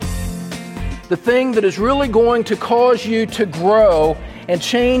The thing that is really going to cause you to grow and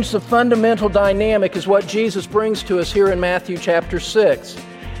change the fundamental dynamic is what Jesus brings to us here in Matthew chapter 6.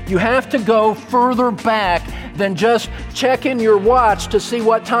 You have to go further back than just checking your watch to see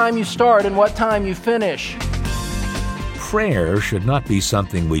what time you start and what time you finish. Prayer should not be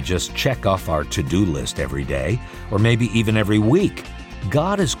something we just check off our to-do list every day, or maybe even every week.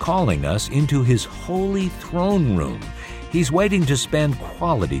 God is calling us into His holy throne room. He's waiting to spend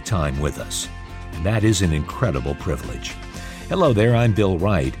quality time with us. And that is an incredible privilege. Hello there, I'm Bill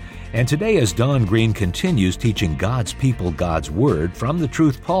Wright, and today as Don Green continues teaching God's people God's Word from the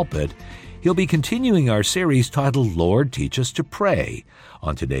Truth Pulpit, he'll be continuing our series titled, Lord, Teach Us to Pray.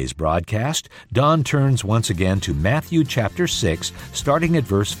 On today's broadcast, Don turns once again to Matthew chapter 6, starting at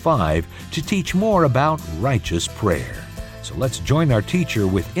verse 5, to teach more about righteous prayer. So let's join our teacher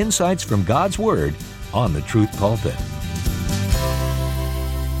with insights from God's Word on the Truth Pulpit.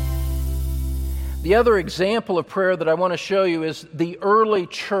 The other example of prayer that I want to show you is the early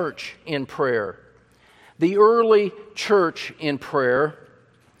church in prayer. The early church in prayer.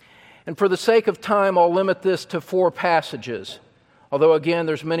 And for the sake of time, I'll limit this to 4 passages. Although, again,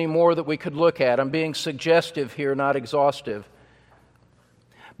 there's many more that we could look at. I'm being suggestive here, not exhaustive.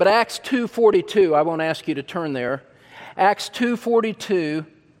 But Acts 2:42, I won't ask you to turn there. Acts 2:42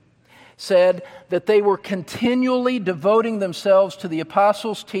 said that they were continually devoting themselves to the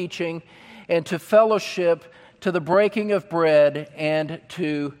apostles' teaching and to fellowship, to the breaking of bread, and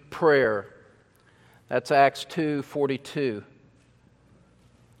to prayer. That's Acts 2:42.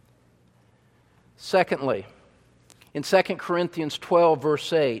 Secondly, in 2 Corinthians 12,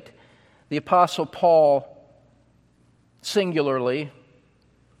 verse 8, the Apostle Paul, singularly,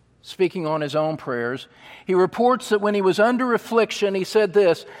 speaking on his own prayers, he reports that when he was under affliction, he said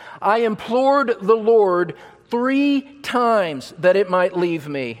this, I implored the Lord 3 times that it might leave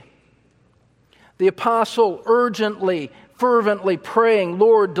me. The apostle urgently, fervently praying,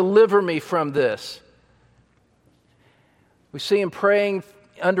 Lord, deliver me from this. We see him praying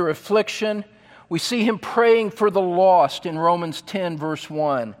under affliction. We see him praying for the lost in Romans 10, verse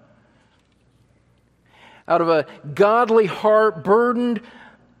 1. Out of a godly heart burdened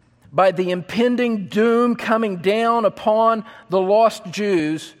by the impending doom coming down upon the lost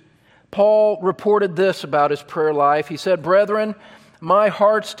Jews, Paul reported this about his prayer life. He said, Brethren, my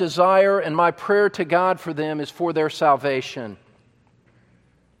heart's desire and my prayer to God for them is for their salvation.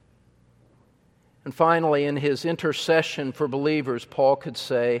 And finally, in his intercession for believers, Paul could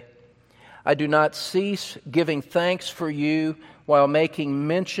say, I do not cease giving thanks for you while making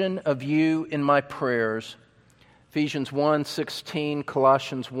mention of you in my prayers. Ephesians 1:16,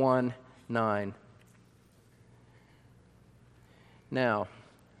 Colossians 1:9. Now,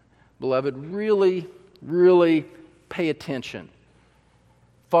 beloved, really, really pay attention.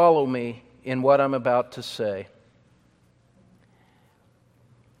 Follow me in what I'm about to say.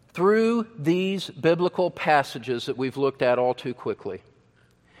 Through these biblical passages that we've looked at all too quickly,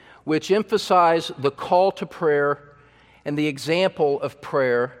 which emphasize the call to prayer and the example of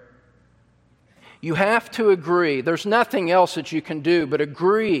prayer, you have to agree, there's nothing else that you can do but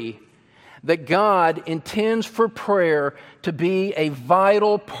agree that God intends for prayer to be a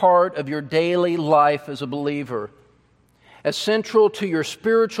vital part of your daily life as a believer, as central to your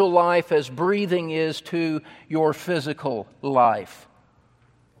spiritual life as breathing is to your physical life.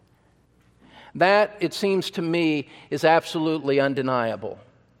 That, it seems to me, is absolutely undeniable.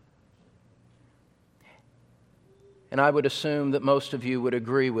 And I would assume that most of you would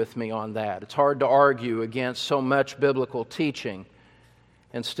agree with me on that. It's hard to argue against so much biblical teaching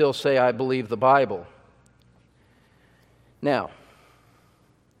and still say, I believe the Bible. Now,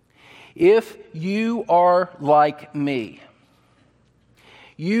 if you are like me,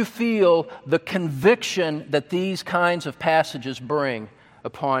 you feel the conviction that these kinds of passages bring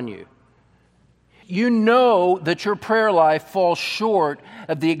upon you. You know that your prayer life falls short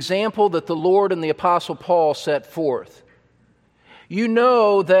of the example that the Lord and the Apostle Paul set forth. You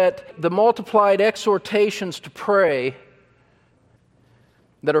know that the multiplied exhortations to pray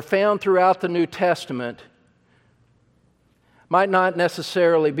that are found throughout the New Testament might not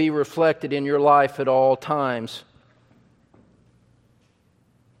necessarily be reflected in your life at all times.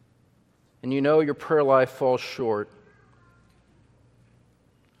 And you know your prayer life falls short.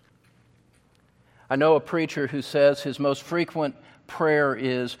 I know a preacher who says his most frequent prayer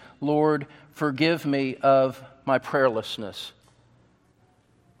is, Lord, forgive me of my prayerlessness.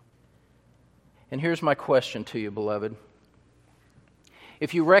 And here's my question to you, beloved.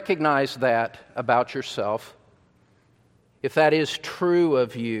 If you recognize that about yourself, if that is true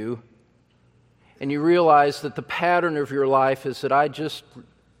of you, and you realize that the pattern of your life is that I just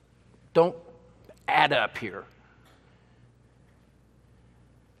don't add up here.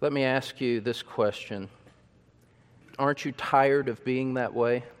 Let me ask you this question. Aren't you tired of being that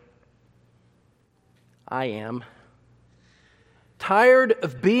way? I am. Tired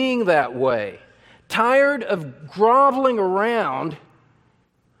of being that way. Tired of groveling around,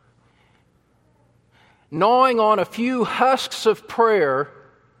 gnawing on a few husks of prayer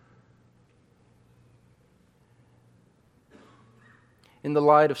in the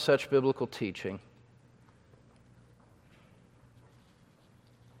light of such biblical teaching.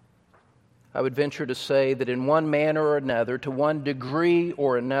 I would venture to say that in one manner or another, to one degree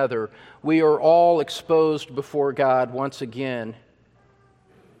or another, we are all exposed before God once again,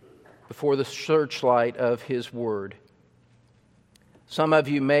 before the searchlight of His Word. Some of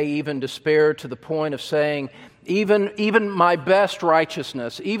you may even despair to the point of saying, even my best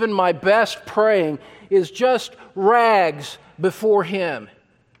righteousness, even my best praying is just rags before Him.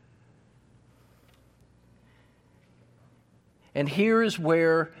 And here is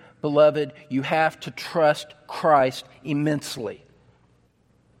where, beloved, you have to trust Christ immensely.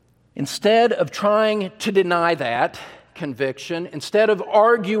 Instead of trying to deny that conviction, instead of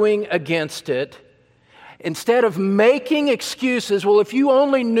arguing against it, instead of making excuses, well, if you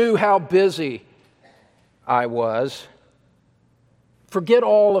only knew how busy I was, forget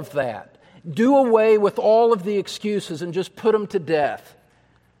all of that. Do away with all of the excuses and just put them to death.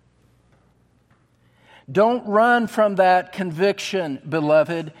 Don't run from that conviction,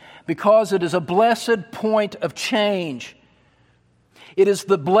 beloved, because it is a blessed point of change. It is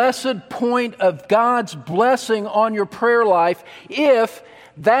the blessed point of God's blessing on your prayer life if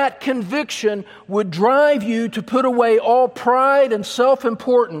that conviction would drive you to put away all pride and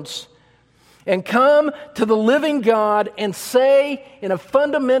self-importance and come to the living God and say in a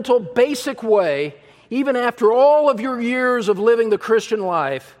fundamental, basic way, even after all of your years of living the Christian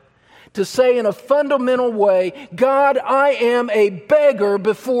life, to say in a fundamental way, God, I am a beggar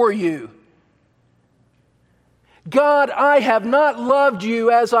before you. God, I have not loved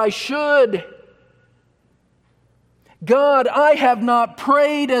you as I should. God, I have not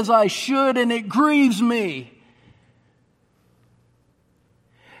prayed as I should, and it grieves me.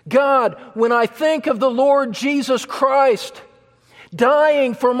 God, when I think of the Lord Jesus Christ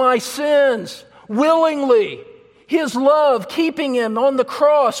dying for my sins willingly, His love keeping Him on the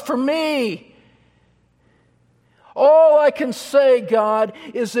cross for me, all I can say, God,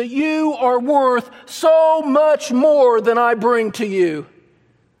 is that you are worth so much more than I bring to you.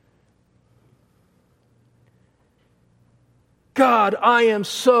 God, I am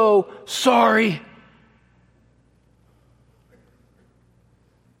so sorry.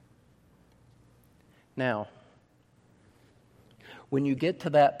 Now, when you get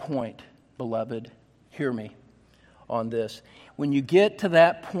to that point, beloved, hear me on this. When you get to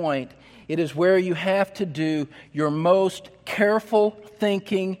that point, it is where you have to do your most careful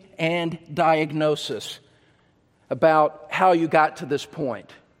thinking and diagnosis about how you got to this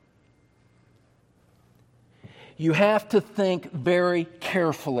point. You have to think very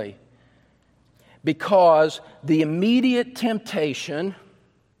carefully, because the immediate temptation,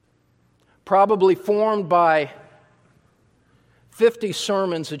 probably formed by 50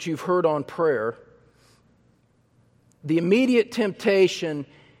 sermons that you've heard on prayer, the immediate temptation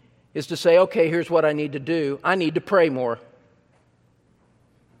is to say, okay, here's what I need to do. I need to pray more.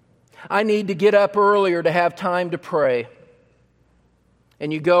 I need to get up earlier to have time to pray.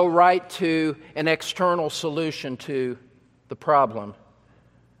 And you go right to an external solution to the problem.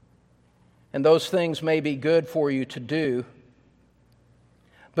 And those things may be good for you to do.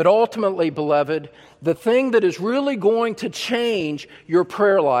 But ultimately, beloved, the thing that is really going to change your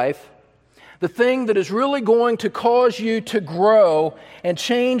prayer life, the thing that is really going to cause you to grow and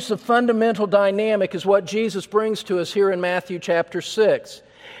change the fundamental dynamic is what Jesus brings to us here in Matthew chapter 6.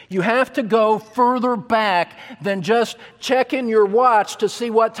 You have to go further back than just checking your watch to see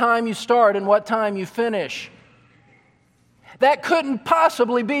what time you start and what time you finish. That couldn't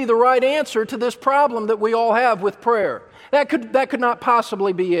possibly be the right answer to this problem that we all have with prayer. That could not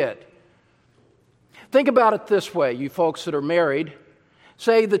possibly be it. Think about it this way, you folks that are married.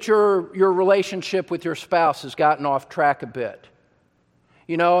 Say that your relationship with your spouse has gotten off track a bit.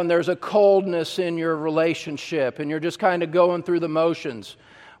 You know, and there's a coldness in your relationship, and you're just kind of going through the motions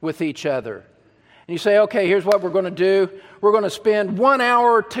with each other. And you say, okay, here's what we're going to do. We're going to spend 1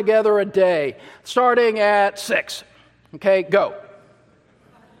 hour together a day, starting at 6. Okay, go.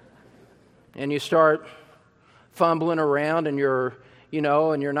 And you start fumbling around, and you're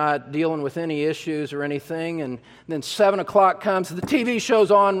not dealing with any issues or anything. And then 7 o'clock comes, the TV show's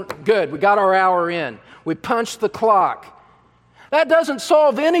on, good, we got our hour in. We punched the clock. That doesn't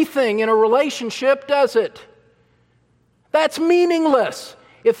solve anything in a relationship, does it? That's meaningless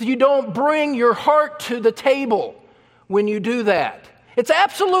if you don't bring your heart to the table when you do that. It's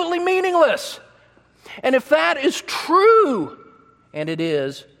absolutely meaningless. And if that is true, and it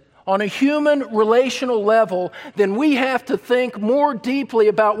is, on a human relational level, then we have to think more deeply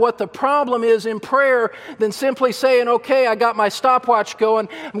about what the problem is in prayer than simply saying, okay, I got my stopwatch going,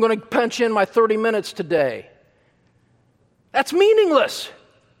 I'm going to punch in my 30 minutes today. That's meaningless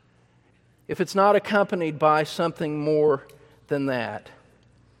if it's not accompanied by something more than that.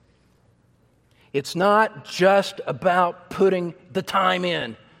 It's not just about putting the time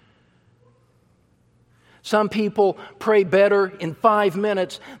in. Some people pray better in 5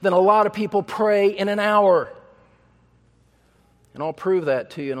 minutes than a lot of people pray in an hour. And I'll prove that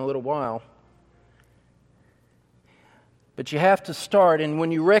to you in a little while. But you have to start, and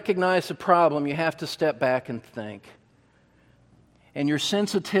when you recognize the problem, you have to step back and think. And your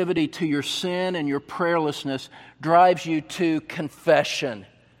sensitivity to your sin and your prayerlessness drives you to confession.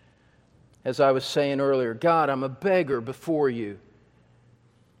 As I was saying earlier, God, I'm a beggar before you.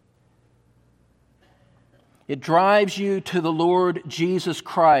 It drives you to the Lord Jesus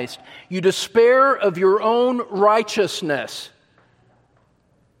Christ. You despair of your own righteousness.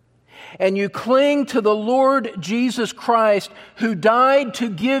 And you cling to the Lord Jesus Christ, who died to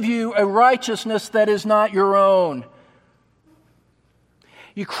give you a righteousness that is not your own.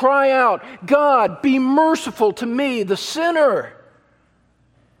 You cry out, God, be merciful to me, the sinner.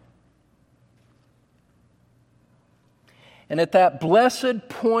 And at that blessed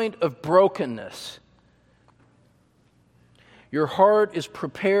point of brokenness, your heart is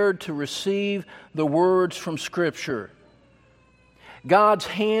prepared to receive the words from Scripture. God's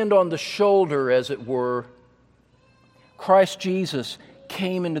hand on the shoulder, as it were. Christ Jesus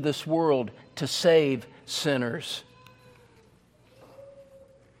came into this world to save sinners.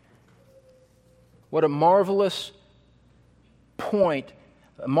 What a marvelous point,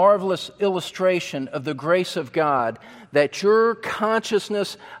 a marvelous illustration of the grace of God, that your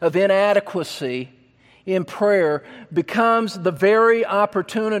consciousness of inadequacy in prayer becomes the very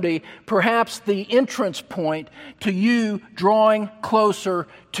opportunity, perhaps the entrance point to you drawing closer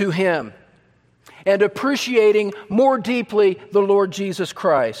to Him and appreciating more deeply the Lord Jesus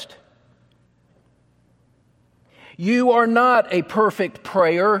Christ. You are not a perfect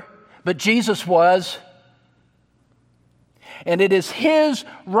prayer, but Jesus was. And it is His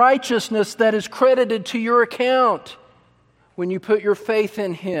righteousness that is credited to your account when you put your faith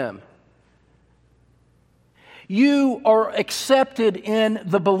in Him. You are accepted in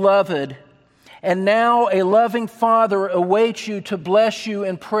the Beloved, and now a loving Father awaits you to bless you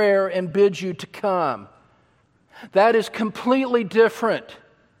in prayer and bids you to come. That is completely different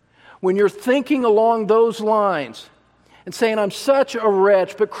when you're thinking along those lines and saying, I'm such a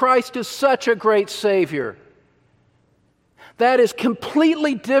wretch, but Christ is such a great Savior. That is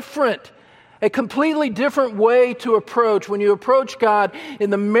completely different. A completely different way to approach when you approach God in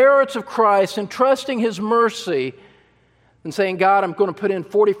the merits of Christ and trusting His mercy and saying, God, I'm going to put in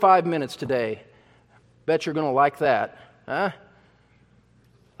 45 minutes today. Bet you're going to like that. Huh?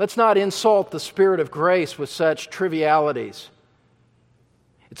 Let's not insult the Spirit of grace with such trivialities.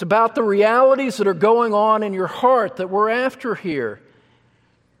 It's about the realities that are going on in your heart that we're after here.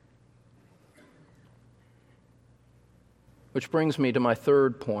 Which brings me to my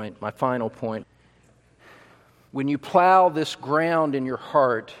third point, my final point. When you plow this ground in your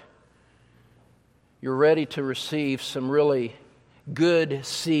heart, you're ready to receive some really good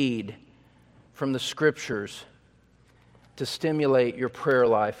seed from the Scriptures to stimulate your prayer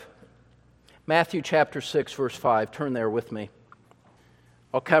life. Matthew chapter 6, verse 5. Turn there with me.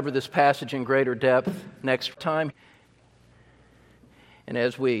 I'll cover this passage in greater depth next time. And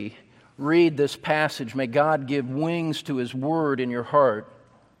as we read this passage, may God give wings to His word in your heart.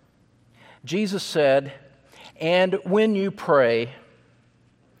 Jesus said, and when you pray,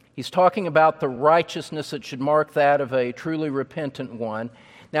 He's talking about the righteousness that should mark that of a truly repentant one.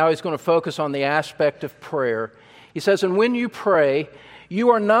 Now He's going to focus on the aspect of prayer. He says, and when you pray,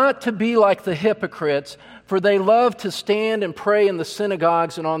 you are not to be like the hypocrites, for they love to stand and pray in the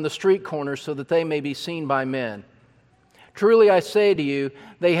synagogues and on the street corners so that they may be seen by men. Truly I say to you,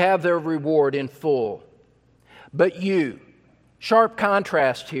 they have their reward in full. But you, sharp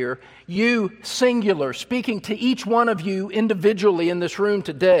contrast here, you singular, speaking to each one of you individually in this room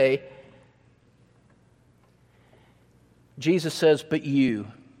today, Jesus says, but you,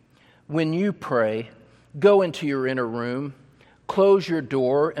 when you pray, go into your inner room, close your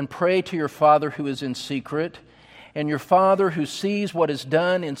door, and pray to your Father who is in secret, and your Father who sees what is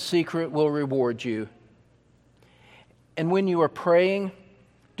done in secret will reward you. And when you are praying,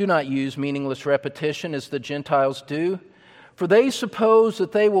 do not use meaningless repetition as the Gentiles do, for they suppose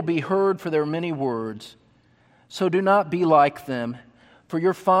that they will be heard for their many words. So do not be like them, for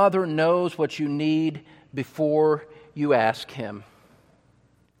your Father knows what you need before you ask Him.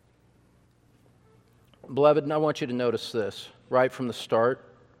 Beloved, I want you to notice this right from the start.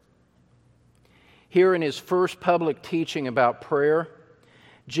 Here in His first public teaching about prayer,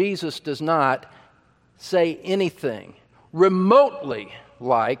 Jesus does not say anything remotely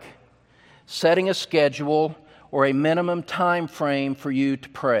like setting a schedule or a minimum time frame for you to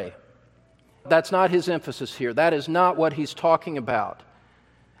pray. That's not His emphasis here. That is not what He's talking about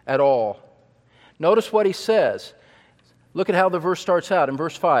at all. Notice what He says. Look at how the verse starts out in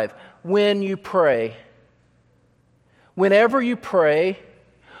verse 5. When you pray, whenever you pray,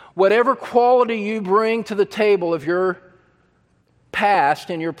 whatever quality you bring to the table of your past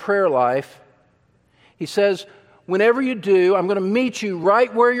in your prayer life, He says, whenever you do, I'm going to meet you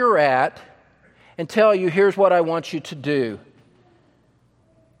right where you're at and tell you, here's what I want you to do.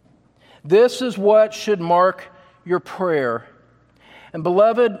 This is what should mark your prayer. And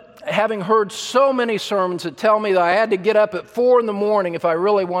beloved, having heard so many sermons that tell me that I had to get up at 4 a.m. if I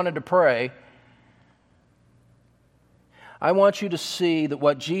really wanted to pray, I want you to see that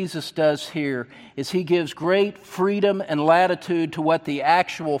what Jesus does here is He gives great freedom and latitude to what the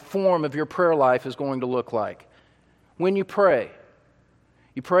actual form of your prayer life is going to look like. When you pray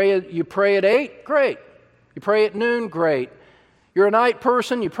at 8, great. You pray at noon, great. You're a night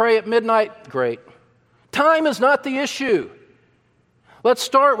person, you pray at midnight, great. Time is not the issue. Let's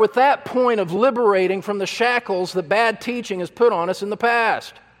start with that point of liberating from the shackles that bad teaching has put on us in the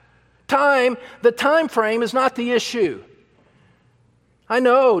past. The time frame is not the issue. I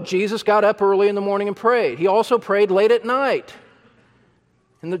know Jesus got up early in the morning and prayed. He also prayed late at night,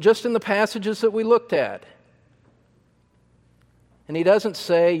 just in the passages that we looked at. And He doesn't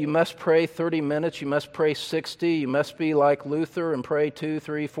say you must pray 30 minutes, you must pray 60, you must be like Luther and pray 2,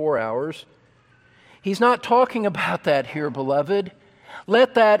 3, 4 hours. He's not talking about that here, beloved.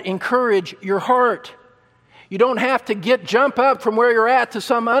 Let that encourage your heart. You don't have to jump up from where you're at to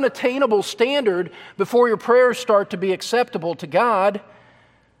some unattainable standard before your prayers start to be acceptable to God.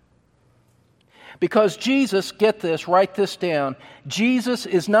 Because Jesus, get this, write this down, Jesus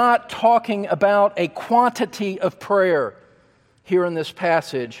is not talking about a quantity of prayer here in this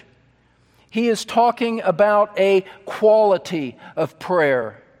passage. He is talking about a quality of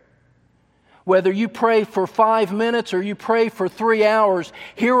prayer. Whether you pray for 5 minutes or you pray for 3 hours,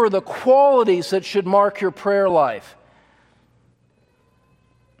 here are the qualities that should mark your prayer life.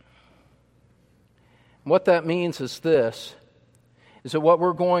 What that means is this, is that what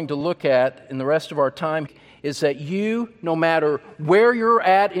we're going to look at in the rest of our time is that you, no matter where you're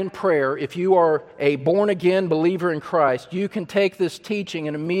at in prayer, if you are a born-again believer in Christ, you can take this teaching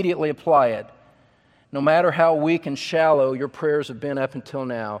and immediately apply it, no matter how weak and shallow your prayers have been up until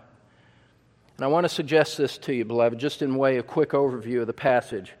now. And I want to suggest this to you, beloved, just in way of quick overview of the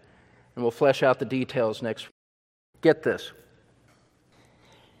passage, and we'll flesh out the details next week. Get this.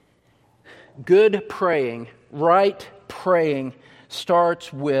 Good praying, right praying,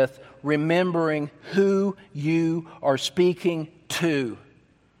 starts with remembering who you are speaking to.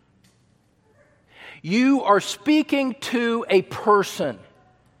 You are speaking to a person.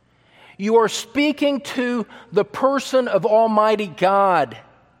 You are speaking to the person of Almighty God.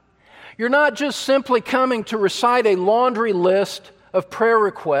 You're not just simply coming to recite a laundry list of prayer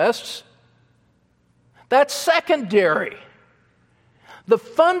requests. That's secondary. The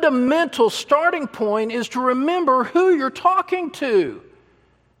fundamental starting point is to remember who you're talking to.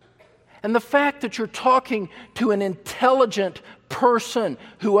 And the fact that you're talking to an intelligent person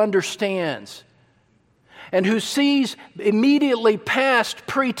who understands and who sees immediately past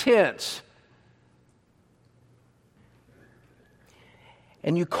pretense.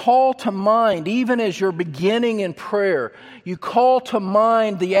 And you call to mind, even as you're beginning in prayer, you call to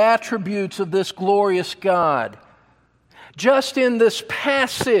mind the attributes of this glorious God. Just in this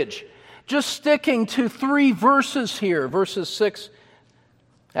passage, just sticking to 3 verses here, verses 6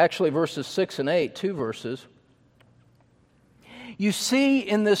 and 8, 2 verses. You see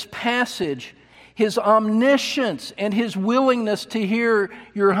in this passage His omniscience and His willingness to hear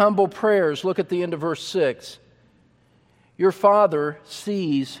your humble prayers. Look at the end of verse 6. Your Father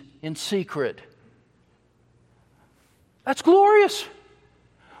sees in secret. That's glorious.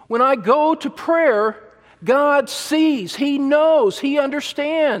 When I go to prayer, God sees, He knows, He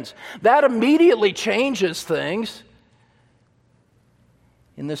understands. That immediately changes things.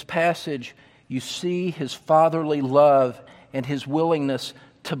 In this passage, you see His fatherly love and His willingness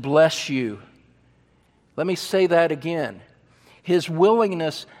to bless you. Let me say that again. His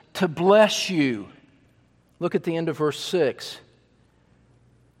willingness to bless you. Look at the end of verse 6.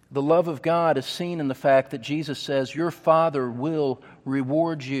 The love of God is seen in the fact that Jesus says, your Father will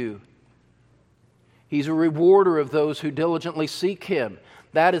reward you. He's a rewarder of those who diligently seek Him.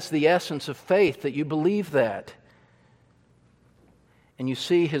 That is the essence of faith, that you believe that. And you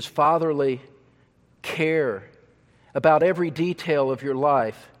see His fatherly care about every detail of your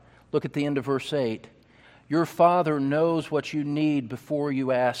life. Look at the end of verse 8. Your Father knows what you need before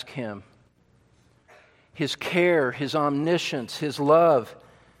you ask Him. His care, His omniscience, His love,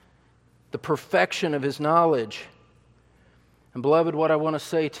 the perfection of His knowledge. And beloved, what I want to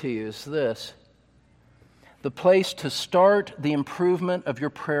say to you is this. The place to start the improvement of your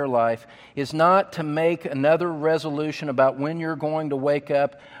prayer life is not to make another resolution about when you're going to wake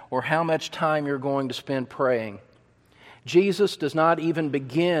up or how much time you're going to spend praying. Jesus does not even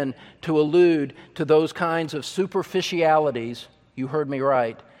begin to allude to those kinds of superficialities, you heard me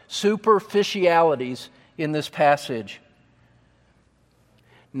right, superficialities in this passage.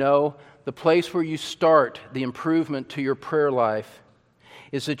 No, the place where you start the improvement to your prayer life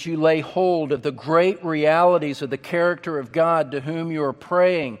is that you lay hold of the great realities of the character of God to whom you are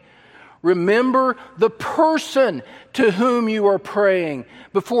praying. Remember the person to whom you are praying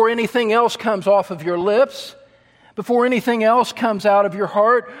before anything else comes off of your lips, before anything else comes out of your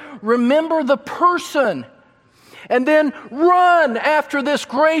heart. Remember the person, and then run after this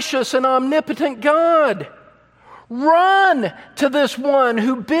gracious and omnipotent God. Run to this one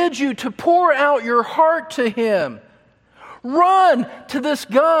who bids you to pour out your heart to Him. Run to this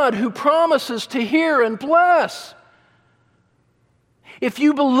God who promises to hear and bless. If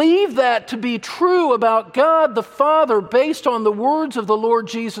you believe that to be true about God the Father based on the words of the Lord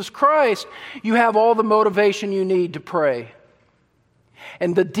Jesus Christ, you have all the motivation you need to pray.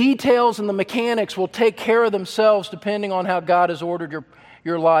 And the details and the mechanics will take care of themselves depending on how God has ordered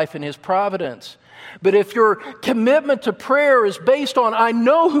your life in His providence. But if your commitment to prayer is based on, I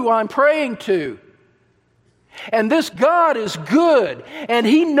know who I'm praying to, and this God is good, and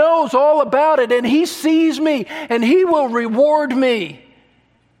He knows all about it, and He sees me, and He will reward me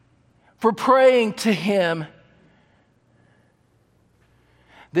for praying to Him,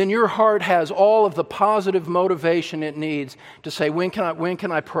 then your heart has all of the positive motivation it needs to say, when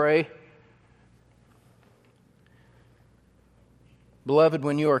can I pray? Beloved,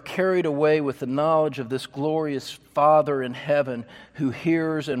 when you are carried away with the knowledge of this glorious Father in heaven who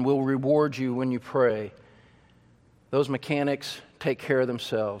hears and will reward you when you pray, those mechanics take care of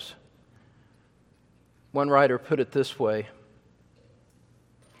themselves. One writer put it this way.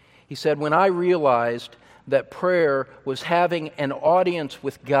 He said, when I realized that prayer was having an audience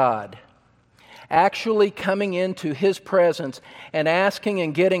with God, actually coming into His presence and asking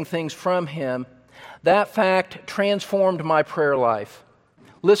and getting things from Him, that fact transformed my prayer life.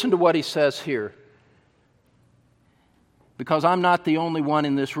 Listen to what he says here, because I'm not the only one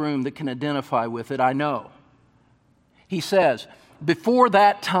in this room that can identify with it, I know. He says, before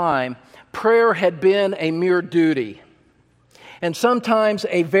that time, prayer had been a mere duty, and sometimes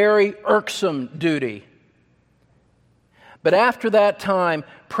a very irksome duty. But after that time,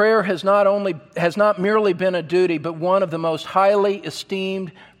 prayer has not merely been a duty, but one of the most highly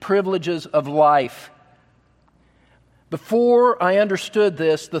esteemed privileges of life. Before I understood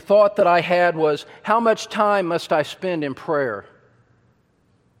this, the thought that I had was, how much time must I spend in prayer?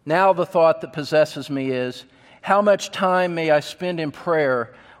 Now the thought that possesses me is, how much time may I spend in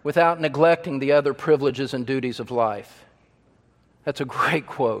prayer without neglecting the other privileges and duties of life? That's a great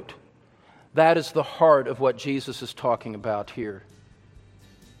quote. That is the heart of what Jesus is talking about here.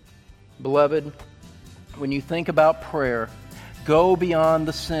 Beloved, when you think about prayer, go beyond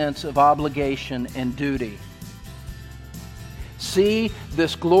the sense of obligation and duty. See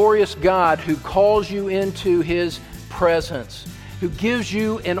this glorious God who calls you into His presence, who gives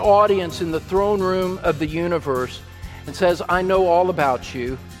you an audience in the throne room of the universe and says, I know all about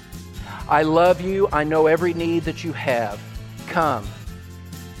you. I love you. I know every need that you have. Come.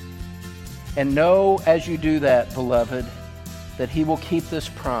 And know as you do that, beloved, that He will keep this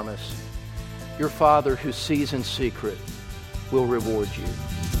promise. Your Father who sees in secret will reward you.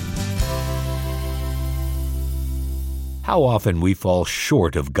 How often we fall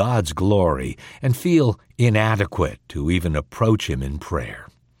short of God's glory and feel inadequate to even approach Him in prayer.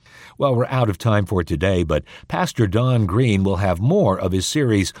 Well, we're out of time for today, but Pastor Don Green will have more of his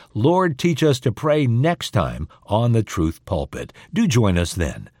series, Lord, Teach Us to Pray, next time on the Truth Pulpit. Do join us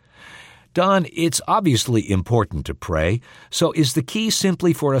then. Don, it's obviously important to pray, so is the key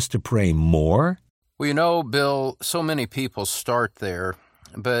simply for us to pray more? Well, you know, Bill, so many people start there.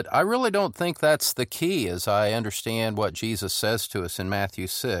 But I really don't think that's the key as I understand what Jesus says to us in Matthew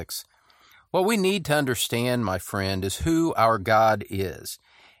 6. What we need to understand, my friend, is who our God is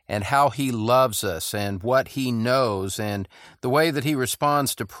and how He loves us and what He knows and the way that He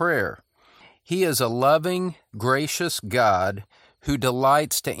responds to prayer. He is a loving, gracious God who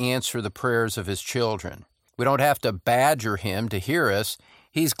delights to answer the prayers of His children. We don't have to badger Him to hear us.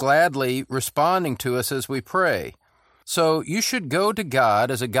 He's gladly responding to us as we pray. So you should go to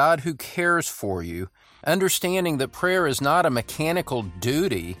God as a God who cares for you, understanding that prayer is not a mechanical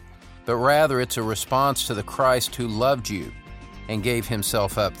duty, but rather it's a response to the Christ who loved you and gave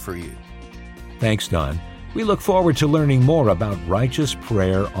Himself up for you. Thanks, Don. We look forward to learning more about righteous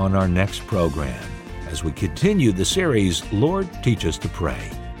prayer on our next program as we continue the series, Lord, Teach Us to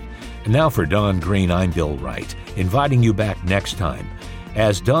Pray. And now for Don Green, I'm Bill Wright, inviting you back next time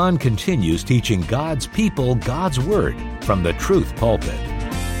as Don continues teaching God's people God's Word from the Truth Pulpit.